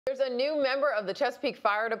There's a new member of the Chesapeake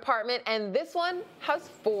Fire Department, and this one has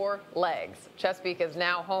 4 legs. Chesapeake is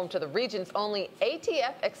now home to the region's only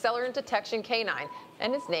ATF Accelerant Detection K-9,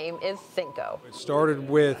 and his name is Cinco. It started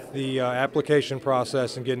with the application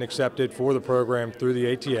process and getting accepted for the program through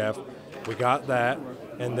the ATF. We got that,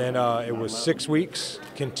 and then it was 6 weeks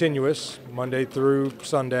continuous, Monday through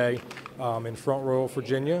Sunday, in Front Royal,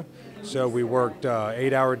 Virginia. So we worked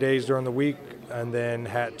 8-hour days during the week, and then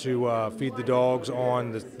had to feed the dogs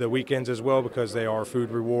on the weekends as well because they are food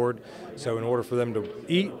reward. So in order for them to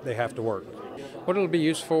eat, they have to work. What it'll be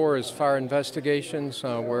used for is fire investigations,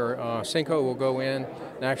 where Cinco will go in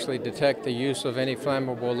and actually detect the use of any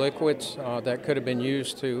flammable liquids that could have been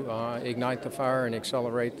used to ignite the fire and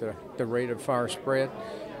accelerate the rate of fire spread.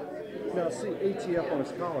 Now, see ATF on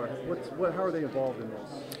his collar. How are they involved in this?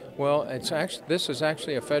 Well, this is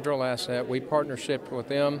actually a federal asset. We partnership with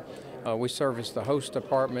them. We serve as the host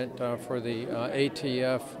department for the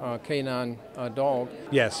ATF K-9 dog.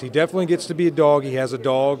 Yes, he definitely gets to be a dog. He has a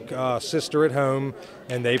dog sister at home,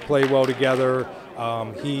 and they play well together.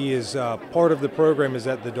 He is part of the program is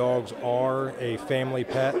that the dogs are a family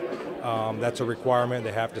pet. That's a requirement.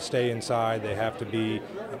 They have to stay inside. They have to be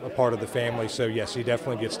a part of the family. So yes, he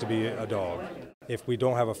definitely gets to be a dog. If we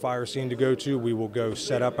don't have a fire scene to go to, we will go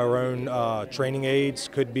set up our own training aids.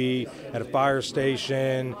 Could be at a fire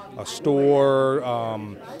station, a store,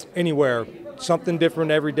 anywhere. Something different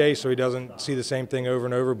every day so he doesn't see the same thing over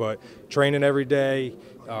and over, but training every day.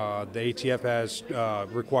 The ATF has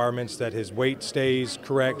requirements that his weight stays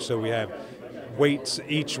correct, so we have weights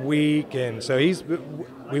each week, and so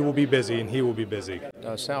we will be busy and he will be busy.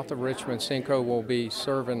 South of Richmond, Cinco will be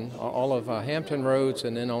serving all of Hampton roads,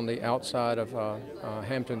 and then on the outside of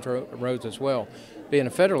Hampton roads as well. Being a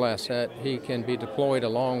federal asset, he can be deployed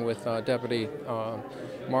along with Deputy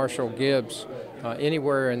Marshal Gibbs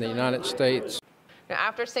anywhere in the United States. Now,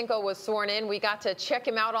 after Cinco was sworn in, we got to check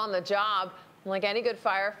him out on the job. Like any good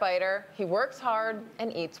firefighter, he works hard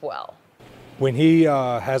and eats well. When he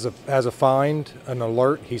has a find, an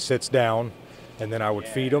alert, he sits down, and then I would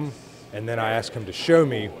feed him, and then I ask him to show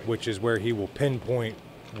me, which is where he will pinpoint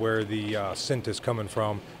where the scent is coming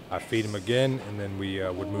from. I feed him again, and then we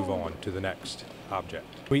would move on to the next object.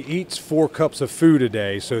 He eats 4 cups of food a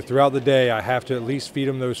day, so throughout the day I have to at least feed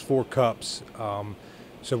him those 4 cups.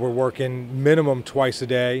 So we're working minimum twice a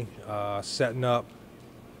day, setting up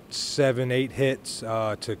 7-8 hits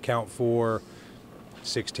to count for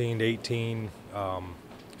 16 to 18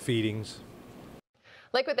 feedings.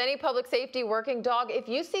 Like with any public safety working dog, if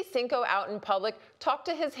you see Cinco out in public, talk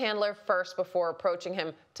to his handler first before approaching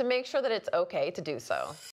him to make sure that it's okay to do so.